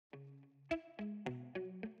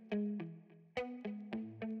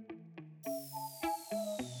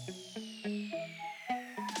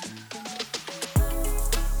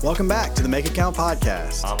Welcome back to the Make It Count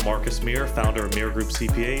podcast. I'm Marcus Meir, founder of Meir Group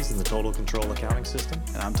CPAs and the Total Control Accounting System.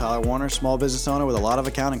 And I'm Tyler Warner, small business owner with a lot of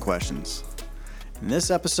accounting questions. In this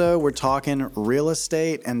episode, we're talking real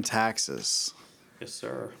estate and taxes. Yes,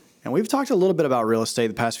 sir. And we've talked a little bit about real estate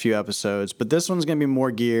the past few episodes, but this one's going to be more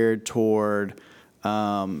geared toward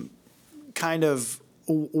kind of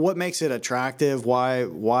what makes it attractive,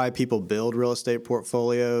 why people build real estate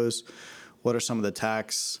portfolios, what are some of the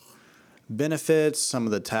tax benefits, some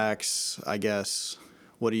of the tax, I guess,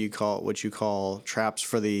 what you call traps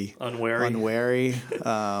for the unwary.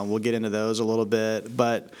 We'll get into those a little bit,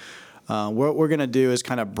 but what we're going to do is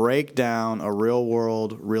kind of break down a real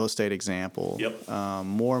world real estate example. Yep.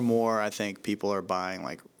 More and more, I think people are buying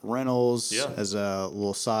like rentals as a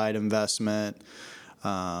little side investment.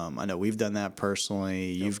 I know we've done that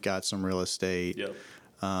personally. Yep. You've got some real estate. Yep.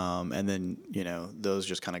 And then, those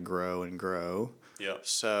just kind of grow and grow. Yep.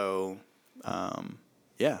 So,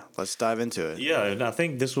 let's dive into it. Yeah, and I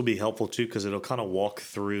think this will be helpful too because it'll kind of walk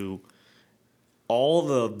through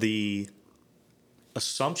all the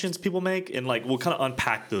assumptions people make, and like we'll kind of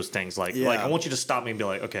unpack those things. Like I want you to stop me and be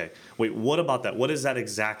like, okay, wait, what about that? What does that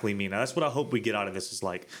exactly mean? Now, that's what I hope we get out of this is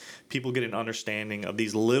like people get an understanding of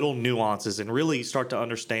these little nuances and really start to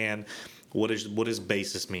understand what does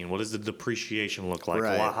basis mean? What does the depreciation look like?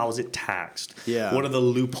 Right. How is it taxed? Yeah. What are the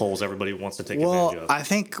loopholes everybody wants to take advantage of? I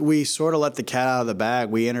think we sort of let the cat out of the bag.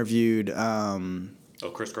 We interviewed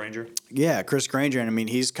Chris Granger? Yeah, Chris Granger. And I mean,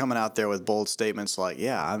 he's coming out there with bold statements like,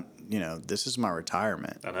 this is my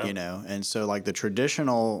retirement. I know. And so like the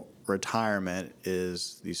traditional retirement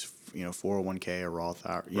is these, 401k or Roth,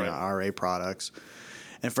 IRA products.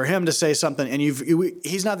 And for him to say something, and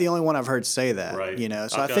he's not the only one I've heard say that, right?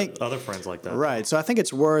 So I think other friends like that, right? So I think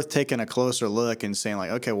it's worth taking a closer look and saying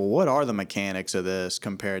like, okay, well, what are the mechanics of this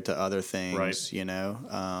compared to other things, right?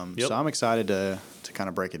 So I'm excited to kind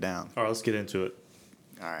of break it down. All right, let's get into it.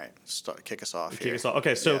 All right, kick us off.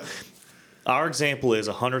 Okay, so our example is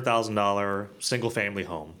 $100,000 single family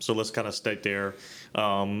home. So let's kind of state there,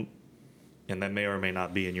 and that may or may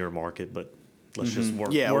not be in your market, but. Let's just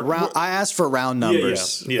work. Yeah, I asked for round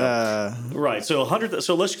numbers. Yeah. Right. So 100.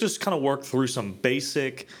 So let's just kind of work through some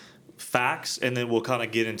basic facts, and then we'll kind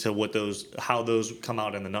of get into how those come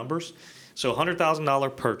out in the numbers. So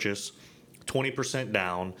 $100,000 purchase, 20%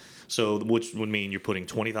 down. So which would mean you're putting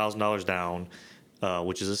 $20,000 down,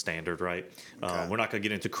 which is a standard, right? Okay. We're not going to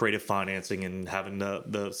get into creative financing and having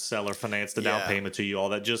the seller finance the down payment to you. All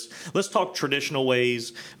that. Just let's talk traditional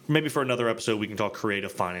ways. Maybe for another episode we can talk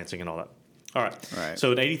creative financing and all that. All right.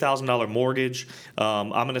 So an $80,000 mortgage. I'm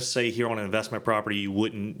going to say here on an investment property, you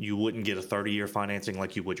wouldn't get a 30-year financing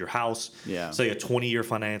like you would your house. Yeah. Say a 20-year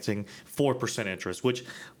financing, 4% interest, which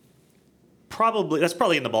that's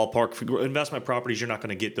probably in the ballpark. For investment properties, you're not going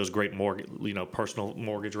to get those great personal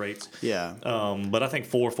mortgage rates. Yeah. But I think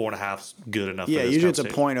 4.5 is good enough. Yeah. For this usually it's a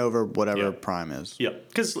point over whatever prime is. Yeah.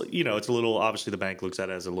 Because it's a little. Obviously, the bank looks at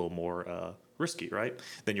it as a little more risky, right?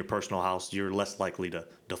 Than your personal house. You're less likely to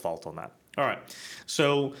default on that. All right,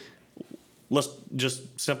 so let's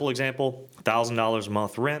just simple example, $1,000 a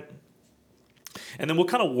month rent. And then we'll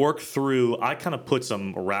kind of work through, I kind of put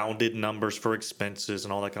some rounded numbers for expenses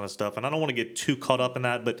and all that kind of stuff. And I don't want to get too caught up in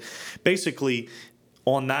that, but basically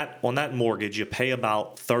on that mortgage, you pay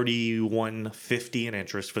about $3,150 in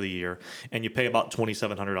interest for the year, and you pay about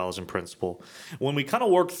 $2,700 in principal. When we kind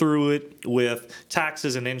of work through it with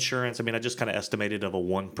taxes and insurance, I mean, I just kind of estimated of a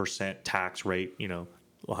 1% tax rate,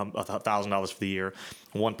 $1,000 for the year,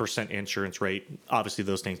 1% insurance rate. Obviously,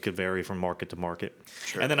 those things could vary from market to market.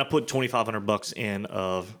 Sure. And then I put $2,500 in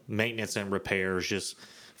of maintenance and repairs, just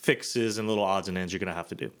fixes and little odds and ends you're going to have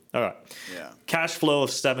to do. All right. Yeah. Cash flow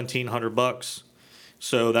of $1,700.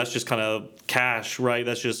 So that's just kind of cash, right?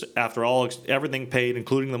 That's just after everything paid,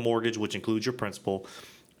 including the mortgage, which includes your principal,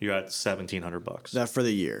 you're at $1,700. That for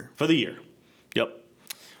the year. For the year. Yep.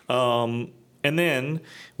 And then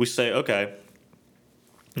we say, okay.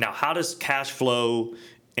 Now, how does cash flow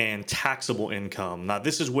and taxable income? Now,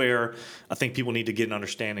 this is where I think people need to get an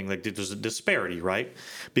understanding. Like, there's a disparity, right?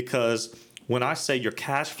 Because when I say your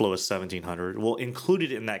cash flow is $1,700, well,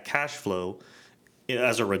 included in that cash flow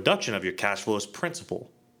as a reduction of your cash flow is principal,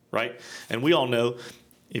 right? And we all know,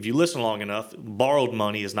 if you listen long enough, borrowed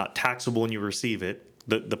money is not taxable when you receive it,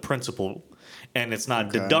 the principal, and it's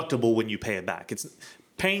not deductible when you pay it back. It's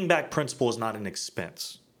paying back principal is not an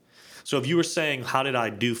expense. So if you were saying, how did I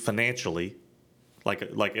do financially, like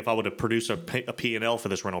if I would have produced a P&L for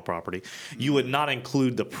this rental property, you would not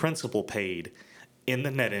include the principal paid in the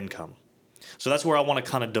net income. So that's where I want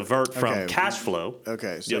to kind of divert from cash flow.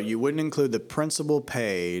 Okay, so you wouldn't include the principal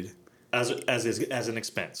paid as an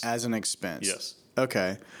expense. As an expense. Yes.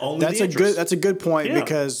 Okay. Only That's the a interest. that's a good point Yeah.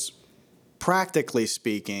 because practically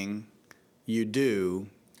speaking, you do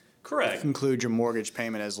Correct. include your mortgage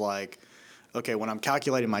payment as like, okay, when I'm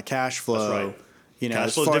calculating my cash flow, right. you know, Cash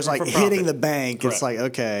as flow's far as different like from hitting profit. the bank, Correct. it's like,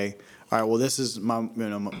 okay, all right, well, this is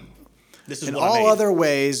This is in what I all made. other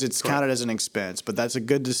ways, it's Correct. counted as an expense, but that's a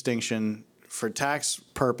good distinction for tax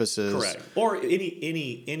purposes. Correct. Or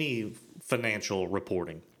any financial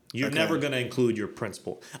reporting. You're Okay. never going to include your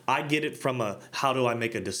principal. I get it from a how do I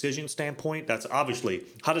make a decision standpoint. That's obviously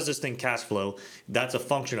how does this thing cash flow? That's a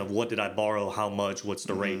function of what did I borrow, how much, what's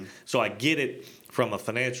the rate. So I get it from a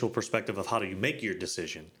financial perspective of how do you make your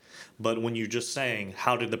decision. But when you're just saying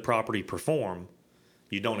how did the property perform,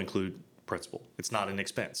 you don't include principal. It's not an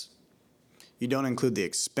expense. You don't include the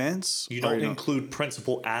expense. You or don't include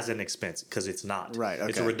principal as an expense because it's not. Right. Okay.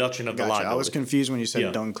 It's a reduction of the Gotcha. liability. I was confused when you said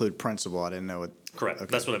Yeah. don't include principal. I didn't know what. Correct.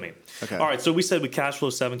 Okay. That's what I mean. Okay. All right. So we said we cash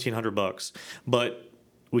flow $1,700, but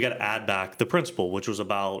we got to add back the principal, which was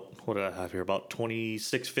about what did I have here? About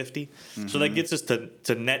 $2,650. So that gets us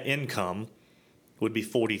to net income would be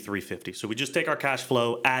 $4,350. So we just take our cash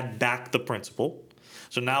flow, add back the principal.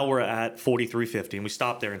 So now we're at $4,350, and we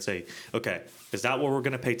stop there and say, okay, is that what we're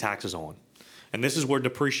going to pay taxes on? And this is where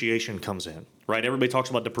depreciation comes in, right? Everybody talks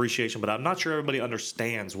about depreciation, but I'm not sure everybody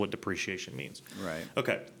understands what depreciation means. Right.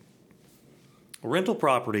 Okay. Rental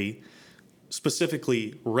property,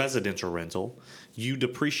 specifically residential rental, you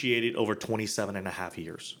depreciate it over 27 and a half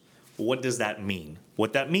years. What does that mean?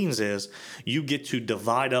 What that means is you get to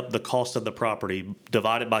divide up the cost of the property,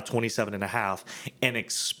 divide it by 27 and a half, and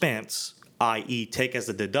expense, i.e. take as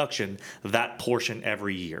a deduction, that portion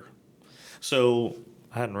every year. So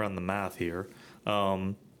I hadn't run the math here.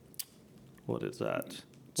 What is that?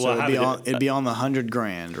 So Well, I have it'd be on the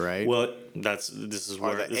 $100,000, right? well, this is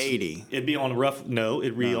Or where the 80. It'd be on rough. No,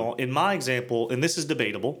 it'd be on. In my example, and this is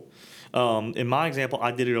debatable. In my example,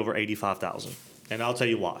 I did it over 85,000, and I'll tell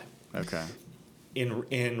you why. Okay.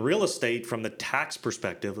 In real estate, from the tax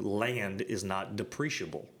perspective, land is not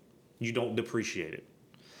depreciable. You don't depreciate it.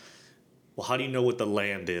 Well, how do you know what the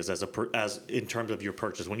land is as in terms of your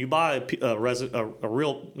purchase? When you buy a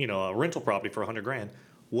real a rental property for $100,000,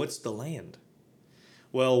 what's the land?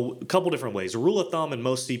 Well, a couple different ways. A rule of thumb in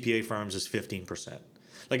most CPA firms is 15%.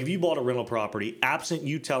 Like if you bought a rental property, absent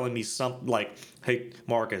you telling me something like, "Hey,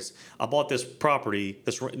 Marcus, I bought this property,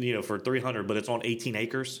 for 300, but it's on 18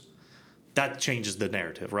 acres." That changes the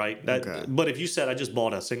narrative, right? Okay. But if you said I just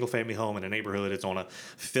bought a single family home in a neighborhood, it's on a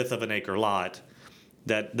fifth of an acre lot,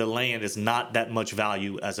 that the land is not that much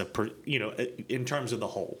value as in terms of the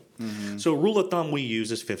whole. So rule of thumb we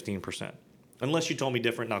use is 15%. Unless you told me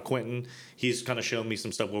different. Now Quentin, he's kind of shown me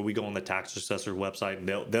some stuff where we go on the tax assessor website and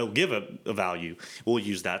they'll give a value. We'll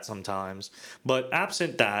use that sometimes. But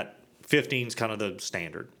absent that, 15 is kind of the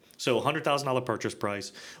standard. So $100,000 purchase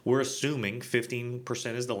price, we're assuming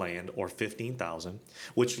 15% is the land, or $15,000,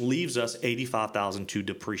 which leaves us $85,000 to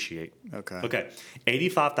depreciate. Okay. Okay,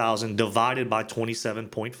 $85,000 divided by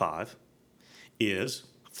 27.5 is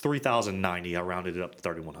 $3,090. I rounded it up to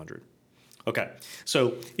 $3,100. Okay,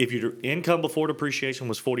 so if your income before depreciation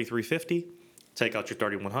was $4,350, take out your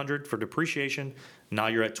 $3,100 for depreciation. Now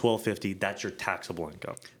you're at $1,250. That's your taxable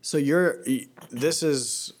income. So this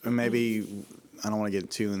is maybe, I don't want to get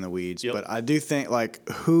too in the weeds, Yep. but I do think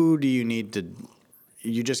who do you need to,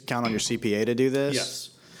 you just count on your CPA to do this? Yes.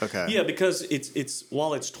 Okay. Yeah, because it's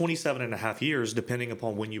while it's 27 and a half years, depending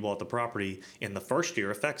upon when you bought the property, in the first year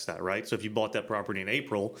affects that, right? So if you bought that property in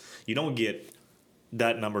April, you don't get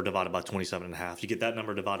that number divided by 27 and a half. You get that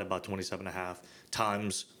number divided by 27 and a half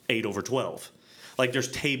times 8 over 12. Like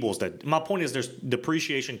there's tables my point is there's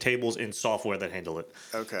depreciation tables in software that handle it.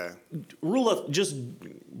 Okay. Rule of, just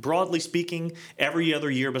broadly speaking, every other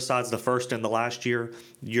year besides the first and the last year,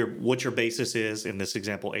 what your basis is, in this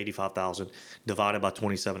example, 85,000 divided by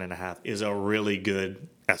 27 and a half is a really good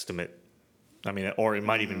estimate. I mean, or it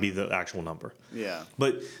might even be the actual number. Yeah.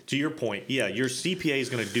 But to your point, yeah, your CPA is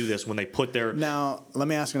going to do this when they put their Now, let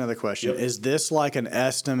me ask another question. Yep. Is this like an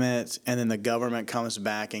estimate and then the government comes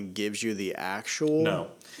back and gives you the actual?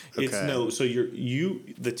 No, it's Okay. no. So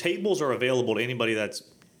the tables are available to anybody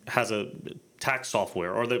has a tax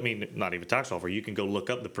software, or not even tax software. You can go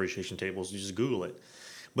look up depreciation tables. You just Google it.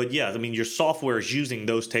 But yeah, I mean, your software is using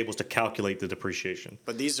those tables to calculate the depreciation.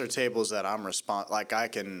 But these are tables that I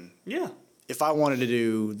can, Yeah, if I wanted to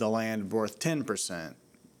do the land worth 10%,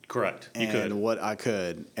 correct. You and could. what I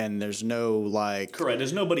could, and there's no Correct.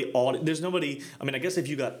 There's nobody There's nobody. I mean, I guess if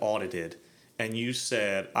you got audited and you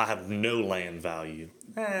said I have no land value,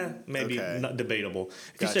 maybe Okay. not debatable.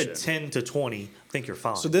 If Gotcha. you said 10 to 20, I think you're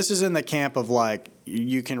fine. So this is in the camp of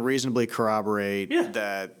you can reasonably corroborate Yeah.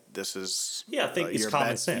 that this is Yeah, I think it's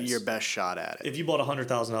common sense. Your best shot at it. If you bought a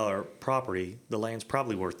 $100,000 property, the land's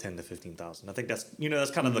probably worth 10 to 15,000. I think that's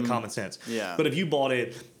that's kind of the common sense. Yeah. But if you bought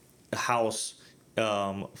a house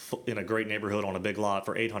in a great neighborhood on a big lot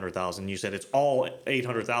for 800,000, you said it's all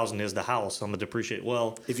 800,000 is the house on the depreciate.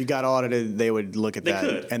 Well, if you got audited, they would look at that,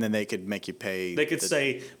 could. and then they could make you pay. They could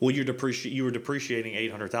say, well, you were depreciating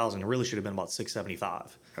 800,000. It really should have been about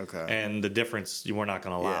 675. Okay. And the difference you were not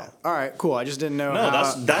going to allow. Yeah. All right. Cool. I just didn't know. No,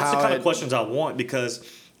 that's the how kind of questions I want, because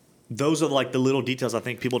those are like the little details I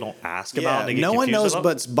think people don't ask about. Yeah. And they get No one confused knows about.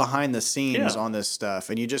 what's behind the scenes Yeah. on this stuff,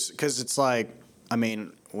 and you just because it's like, I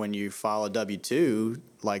mean, when you file a W-2,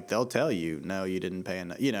 like they'll tell you, no, you didn't pay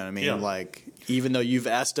enough. You know what I mean? Yeah. Like even though you've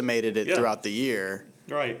estimated it Yeah. throughout the year.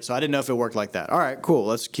 Right. So I didn't know if it worked like that. All right. Cool.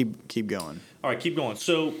 Let's keep going. All right, keep going.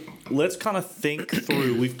 So let's kind of think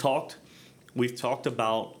through. We've talked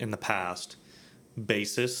about in the past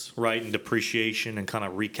basis, right, and depreciation and kind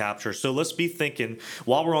of recapture. So let's be thinking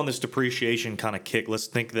while we're on this depreciation kind of kick. Let's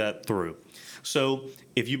think that through. So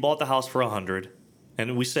if you bought the house for 100,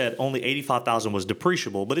 and we said only 85,000 was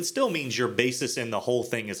depreciable, but it still means your basis in the whole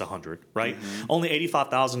thing is 100, right? Only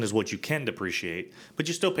 85,000 is what you can depreciate, but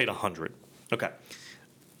you still paid 100. Okay.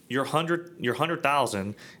 Your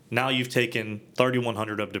 100,000, now you've taken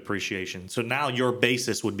 3,100 of depreciation. So now your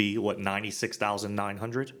basis would be what,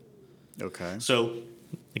 96,900? Okay. So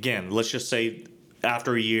again, let's just say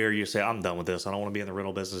after a year you say, I'm done with this. I don't want to be in the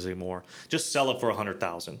rental business anymore. Just sell it for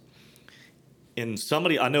 100,000. And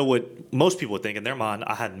I know what most people would think in their mind,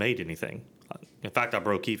 I hadn't made anything. In fact, I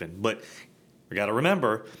broke even. But you got to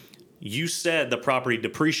remember, you said the property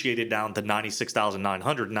depreciated down to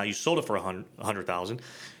 96,900. Now you sold it for 100,000.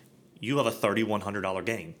 You have a $3,100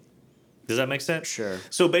 gain. Does that make sense? Sure.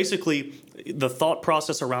 So basically, the thought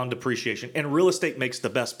process around depreciation, and real estate makes the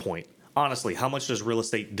best point. Honestly, how much does real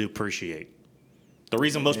estate depreciate? The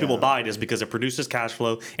reason most people buy it is because it produces cash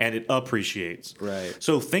flow and it appreciates. Right.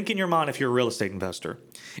 So think in your mind, if you're a real estate investor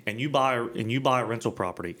and you buy a rental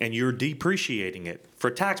property and you're depreciating it for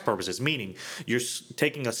tax purposes, meaning you're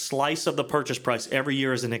taking a slice of the purchase price every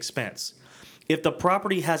year as an expense. If the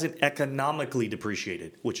property hasn't economically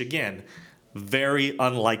depreciated, which again, very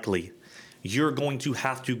unlikely, you're going to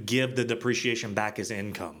have to give the depreciation back as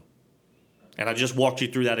income. And I just walked you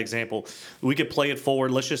through that example. We could play it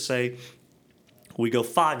forward. Let's just say we go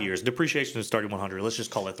 5 years. Depreciation is 3,100. Let's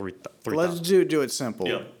just call it 3,000. Let's do it simple.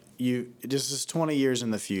 Yeah. This is 20 years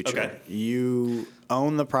in the future. Okay. You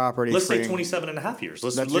own the property. Let's say 27 and a half years.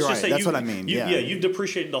 Let's You're just right. say That's what I mean. you've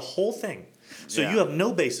depreciated the whole thing. So Yeah. you have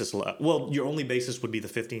no basis left. Well, your only basis would be the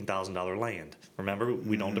 $15,000 land. Remember,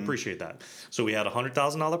 we don't depreciate that. So we had a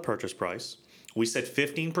 $100,000 purchase price. We said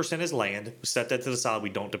 15% is land. We set that to the side. We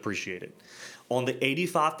don't depreciate it. On the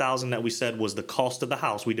 $85,000 that we said was the cost of the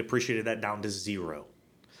house, we depreciated that down to zero.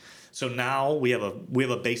 So now we have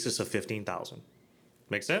a basis of $15,000.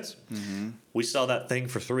 Make sense? Mm-hmm. We sell that thing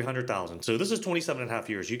for $300,000. So this is 27 and a half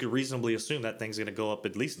years. You could reasonably assume that thing's going to go up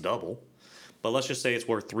at least double. But let's just say it's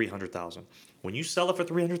worth $300,000. When you sell it for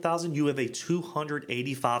 $300,000, you have a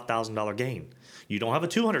 $285,000 gain. You don't have a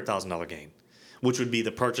 $200,000 gain, which would be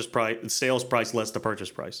the purchase price, sales price less the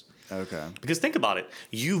purchase price. Okay. Because think about it.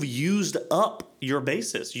 You've used up your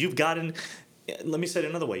basis. Let me say it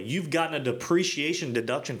another way. You've gotten a depreciation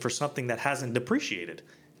deduction for something that hasn't depreciated.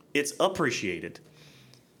 It's appreciated.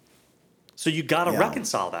 So you got to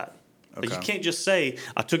reconcile that. Okay. You can't just say,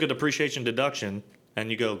 I took a depreciation deduction, and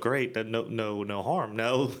you go, great, no harm.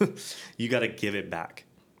 No, you got to give it back.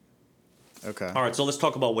 Okay. All right, so let's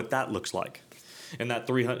talk about what that looks like. And that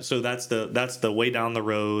 300, so that's the way down the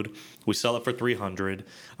road. We sell it for 300.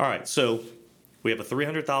 All right, so we have a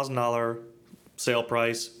 $300,000 sale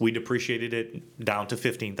price. We depreciated it down to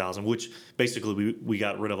 $15,000, which basically we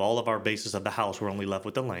got rid of all of our basis of the house. We're only left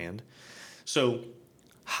with the land. So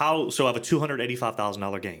I have a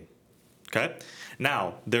 $285,000 gain. Okay.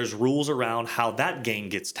 Now there's rules around how that gain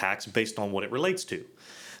gets taxed based on what it relates to.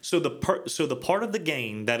 So the part of the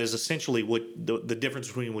gain that is essentially what the difference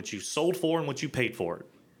between what you sold for and what you paid for it.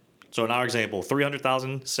 So in our example,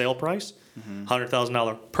 $300,000 sale price,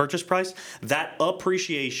 $100,000 purchase price. That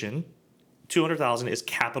appreciation, $200,000 is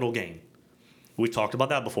capital gain. We talked about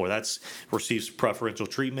that before. That's receives preferential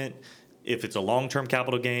treatment. If it's a long-term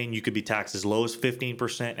capital gain, you could be taxed as low as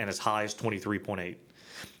 15% and as high as 23.8%.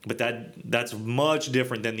 But that's much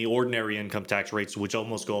different than the ordinary income tax rates, which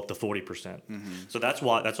almost go up to 40%. So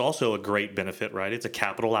that's also a great benefit, right? It's a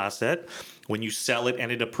capital asset. When you sell it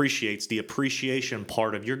and it appreciates, the appreciation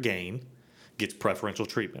part of your gain gets preferential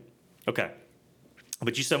treatment. Okay.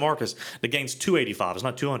 But you said, Marcus, the gain's 285. It's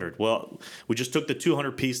not 200. Well, we just took the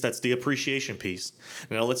 200 piece. That's the appreciation piece.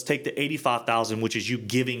 Now let's take the 85,000, which is you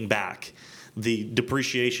giving back. The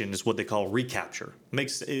depreciation is what they call recapture.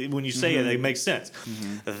 Makes when you say it makes sense.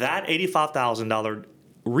 That $85,000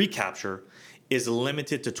 recapture is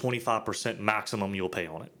limited to 25% maximum you'll pay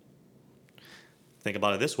on it. Think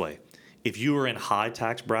about it this way. If you were in high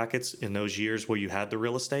tax brackets in those years where you had the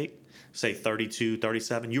real estate, say 32,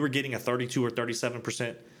 37, you were getting a 32 or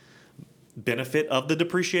 37% benefit of the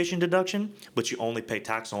depreciation deduction, but you only pay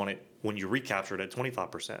tax on it when you recapture it at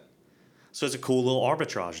 25%. So it's a cool little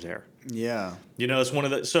arbitrage there. Yeah. You know, it's one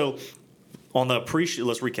of the, so on the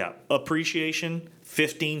let's recap. Appreciation,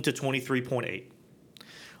 15 to 23.8.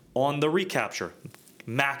 On the recapture,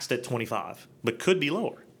 maxed at 25, but could be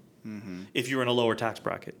lower if you're in a lower tax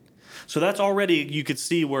bracket. So that's already, you could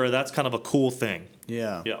see where that's kind of a cool thing.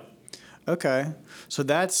 Yeah. Yeah. Okay. So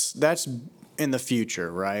that's in the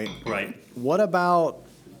future, right? Right. What about,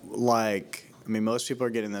 like, I mean, most people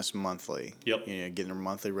are getting this monthly. Yep. You know, getting their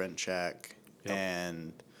monthly rent check. Yep.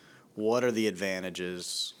 And what are the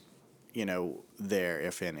advantages, you know, there,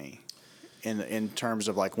 if any, in terms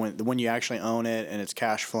of like when you actually own it and it's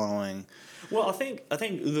cash flowing? Well, I think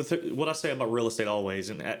what I say about real estate always,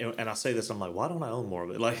 and I say this, I'm like, why don't I own more of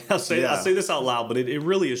it? Like I say this out loud, but it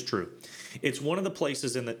really is true. It's one of the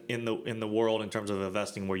places in the world in terms of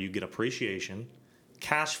investing where you get appreciation,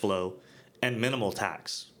 cash flow, and minimal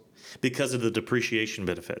tax because of the depreciation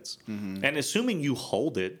benefits. And assuming you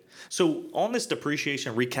hold it, so on this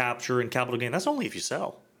depreciation, recapture, and capital gain, that's only if you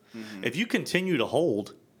sell. If you continue to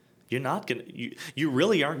hold, you're not gonna you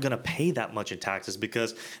really aren't gonna pay that much in taxes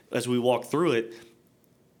because as we walk through it,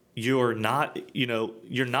 you're not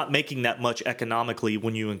making that much economically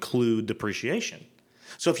when you include depreciation.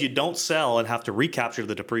 So if you don't sell and have to recapture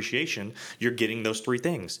the depreciation, you're getting those three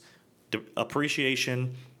things: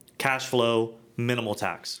 appreciation, cash flow, minimal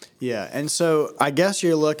tax. Yeah. And so I guess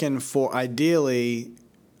you're looking for, ideally,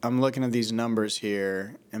 I'm looking at these numbers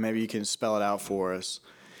here, and maybe you can spell it out for us.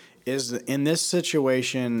 Is in this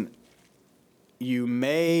situation, you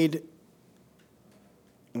made,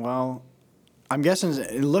 well, I'm guessing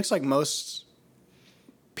it looks like most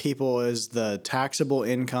people is the taxable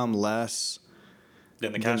income less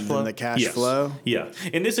than the cash flow? Than the cash flow? Yeah.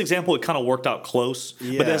 In this example, it kind of worked out close.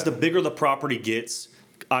 Yeah. But as the bigger the property gets,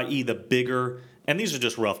 i.e. the bigger, and these are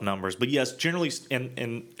just rough numbers, but yes, generally,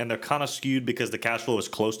 and they're kind of skewed because the cash flow is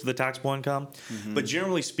close to the taxable income. But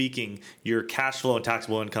generally speaking, your cash flow and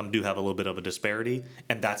taxable income do have a little bit of a disparity,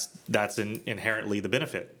 and that's inherently the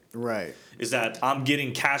benefit. Right. Is that I'm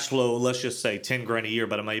getting cash flow, let's just say $10,000 a year,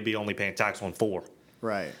 but I may be only paying tax on $4,000.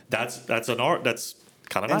 Right. That's kind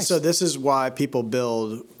of And nice. so this is why people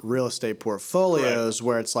build real estate portfolios. Correct.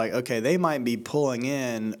 Where it's like, okay, they might be pulling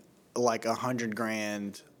in like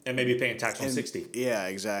 $100,000 and maybe paying tax on 60. Yeah,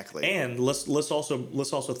 exactly. And let's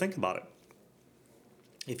also think about it.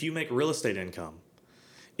 If you make real estate income,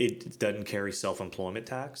 it doesn't carry self-employment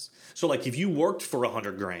tax. So like if you worked for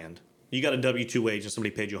 $100,000, you got a W-2 wage and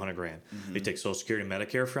somebody paid you $100,000, they take Social Security and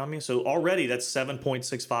Medicare from you. So already that's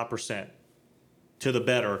 7.65% to the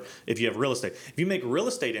better if you have real estate. If you make real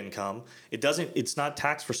estate income, it's not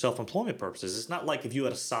taxed for self-employment purposes. It's not like if you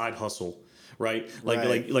had a side hustle. Right?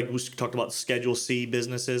 Like we talked about Schedule C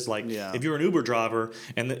businesses. Like if you're an Uber driver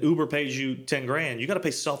and the Uber pays you $10,000, you got to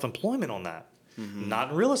pay self-employment on that,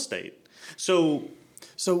 not in real estate. So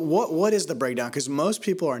what is the breakdown? Because most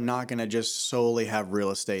people are not going to just solely have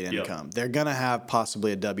real estate income. Yep. They're going to have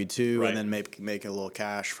possibly a W-2 and then make a little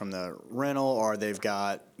cash from the rental, or they've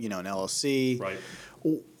got an LLC. Right.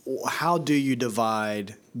 How do you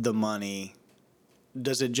divide the money?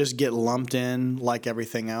 Does it just get lumped in like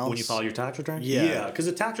everything else? When you file your tax return? Yeah. Because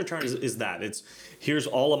the tax return is that. It's here's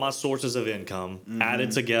all of my sources of income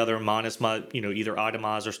added together minus my, either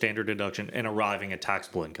itemized or standard deduction and arriving at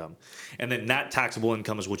taxable income. And then that taxable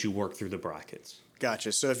income is what you work through the brackets.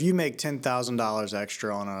 Gotcha. So if you make $10,000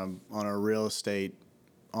 extra on a real estate,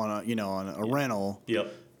 on a rental.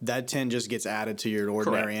 Yep. That 10 just gets added to your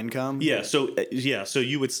ordinary income? Yeah. So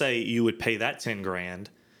you would say you would pay that $10,000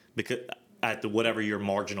 because at whatever your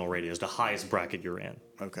marginal rate is, the highest bracket you're in.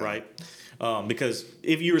 Okay. Right? Because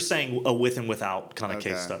if you were saying a with and without kind of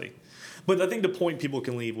case study. But I think the point people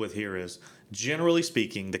can leave with here is, generally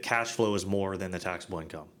speaking, the cash flow is more than the taxable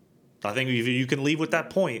income. I think if you can leave with that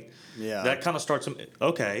point, that kind of starts,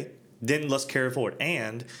 okay, then let's carry it forward.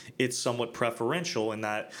 And it's somewhat preferential in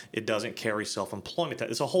that it doesn't carry self-employment tax.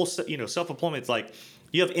 It's a whole, self-employment is like,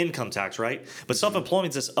 you have income tax, right? But self-employment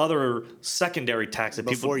is this other secondary tax that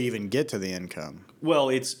Before you even get to the income. Well,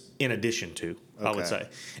 it's in addition to. I would Okay. say.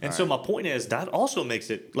 And All so right. my point is that also makes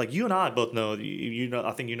it like you and I both know, you know,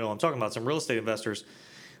 I think you know I'm talking about some real estate investors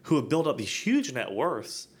who have built up these huge net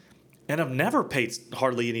worths and have never paid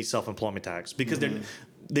hardly any self-employment tax because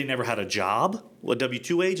they never had a job, a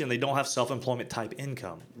W-2 age, and they don't have self-employment type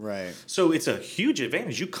income. Right. So it's a huge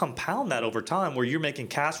advantage. You compound that over time where you're making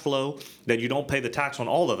cash flow that you don't pay the tax on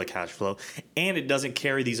all of the cash flow, and it doesn't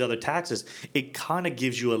carry these other taxes. It kind of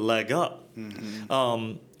gives you a leg up.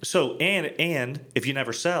 So and if you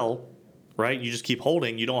never sell, right, you just keep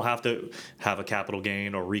holding. You don't have to have a capital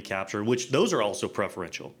gain or recapture, which those are also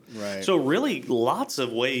preferential. Right. So really, lots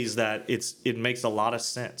of ways that it makes a lot of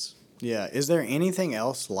sense. Yeah. Is there anything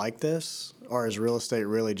else like this, or is real estate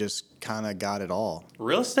really just kind of got it all?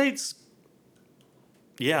 Real estate's,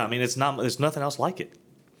 yeah, I mean, it's not. There's nothing else like it.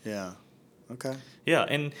 Yeah. Okay. Yeah,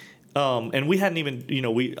 and we hadn't even, you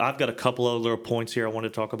know, I've got a couple of little points here I wanted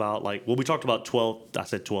to talk about. Like, well, we talked about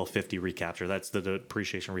 1250 recapture. That's the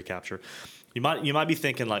depreciation recapture. You might be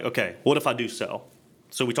thinking like, okay, what if I do sell?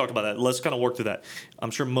 So we talked about that. Let's kind of work through that.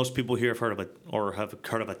 I'm sure most people here have heard of a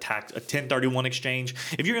 1031 exchange.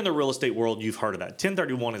 If you're in the real estate world, you've heard of that.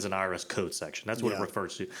 1031 is an IRS code section. That's what it Yeah.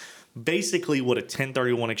 refers to. Basically, what a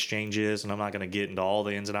 1031 exchange is, and I'm not going to get into all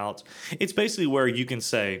the ins and outs. It's basically where you can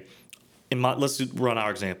say, let's run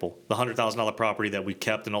our example, the $100,000 property that we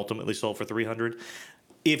kept and ultimately sold for $300,000.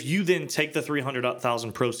 If you then take the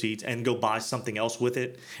 $300,000 proceeds and go buy something else with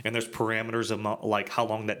it, and there's parameters of like how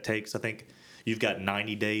long that takes, I think you've got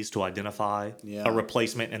 90 days to identify Yeah. a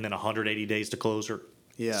replacement and then 180 days to close or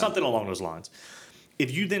Yeah. something along those lines.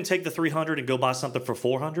 If you then take the $300 and go buy something for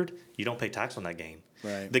 $400, you don't pay tax on that gain.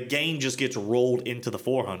 Right. The gain just gets rolled into the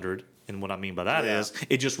 $400, and what I mean by that Yeah. is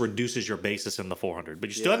it just reduces your basis in the $400, but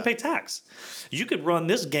you still Yeah. have to pay tax. You could run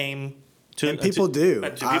this game to And people do.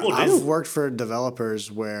 People I've do. worked for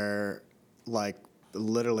developers where, like,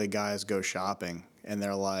 literally guys go shopping and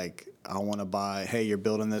they're like, I want to buy, hey, you're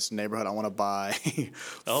building this neighborhood. I want to buy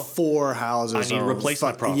Oh. 4 houses. I need or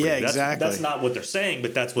replacement property. Yeah, That's, exactly. That's not what they're saying,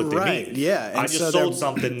 but that's what they Right, mean. yeah. I And just so sold they're-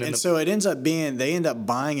 something. And so it ends up being, they end up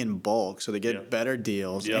buying in bulk. So they get Yeah. better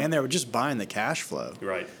deals. Yeah. And they're just buying the cash flow.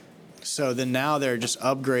 right. So then now they're just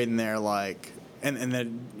upgrading their, like, and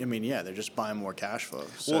then, I mean, yeah, they're just buying more cash flow.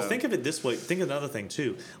 So, Well, think of it this way. Think of another thing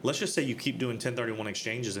too. Let's just say you keep doing 1031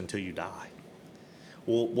 exchanges until you die.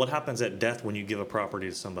 Well, what happens at death when you give a property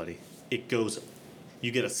to somebody? It goes,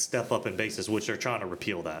 you get a step up in basis, which they're trying to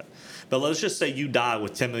repeal that. But let's just say you die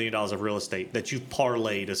with $10 million of real estate that you've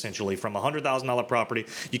parlayed essentially from a $100,000 property.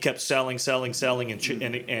 You kept selling, and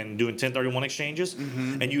doing 1031 exchanges,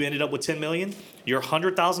 and you ended up with $10 million. Your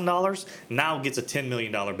 $100,000 now gets a $10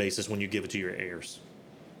 million basis when you give it to your heirs.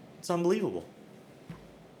 It's unbelievable.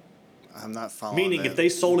 I'm not following Meaning, that. if they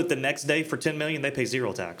sold it the next day for $10 million, they pay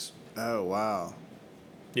zero tax. Oh, wow.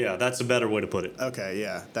 Yeah, that's a better way to put it. Okay,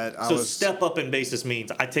 yeah. So step up in basis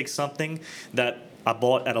means I take something that I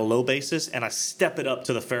bought at a low basis and I step it up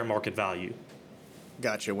to the fair market value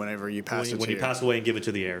Gotcha. Whenever you pass when you pass away and give it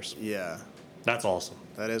to the heirs. Yeah, That's awesome.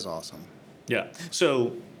 that is awesome. Yeah.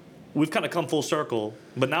 So we've kind of come full circle,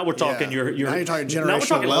 but now we're talking Yeah. your Now you're talking now we're generational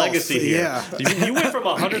talking wealth. legacy here. Yeah. You went from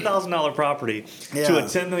a $100,000 property to Yeah. a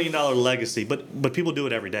 $10 million legacy, but people do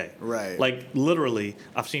it every day. Right. Like literally,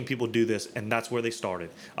 I've seen people do this, and that's where they started.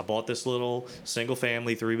 I bought this little single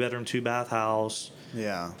family 3-bedroom 2-bath house.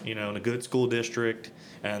 Yeah. You know, in a good school district,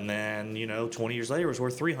 and then 20 years later it was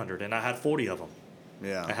worth 300, and I had 40 of them. It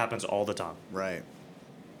Yeah. happens all the time. Right.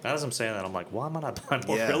 As I'm saying that, I'm like, why am I not buying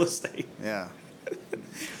more Yeah. real estate? Yeah.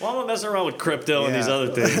 Why am I messing around with crypto and these Yeah.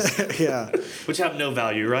 other things, Yeah. which have no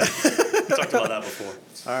value, right? We talked about that before.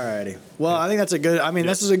 Alrighty. Well, I think that's a good. I mean,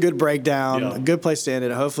 this is a good breakdown. Yeah. A good place to end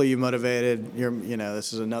it. Hopefully, you motivated.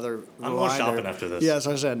 This is another. I'm reminder. going shopping after this. Yeah,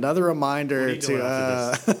 so I said another reminder What are you doing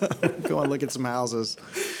to go and look at some houses.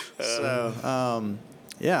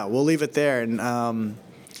 Yeah, we'll leave it there. And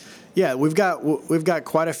yeah, we've got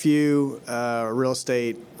quite a few real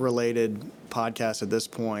estate related podcasts at this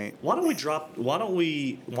point. Why don't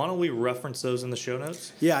we reference those in the show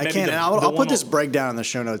notes? Yeah, I Maybe can. the- And I'll the put one this on- breakdown in the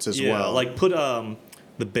show notes as Yeah, well. like put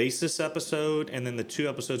the basis episode and then the 2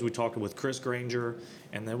 episodes we talked with Chris Granger,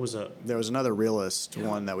 and there was another realist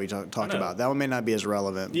one that we talked know. about. That one may not be as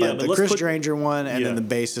relevant, Yeah, but but the let's Chris put- Dranger one and Yeah. then the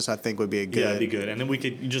basis I think would be a good. Yeah, it'd be good. And then we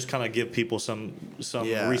could just kind of give people some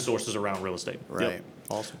Yeah. resources around real estate. Yep. Right.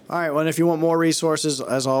 Awesome. All right. Well, and if you want more resources,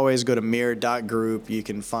 as always, go to mirror.group. You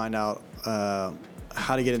can find out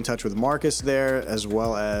how to get in touch with Marcus there, as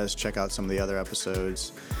well as check out some of the other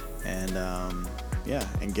episodes, and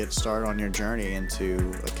and get started on your journey into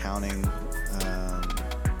accounting,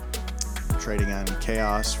 trading on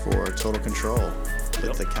chaos for total control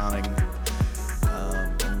with Yep. accounting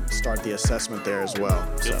and start the assessment there as well.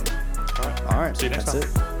 So, All right. all right, See you next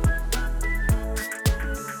that's time. it.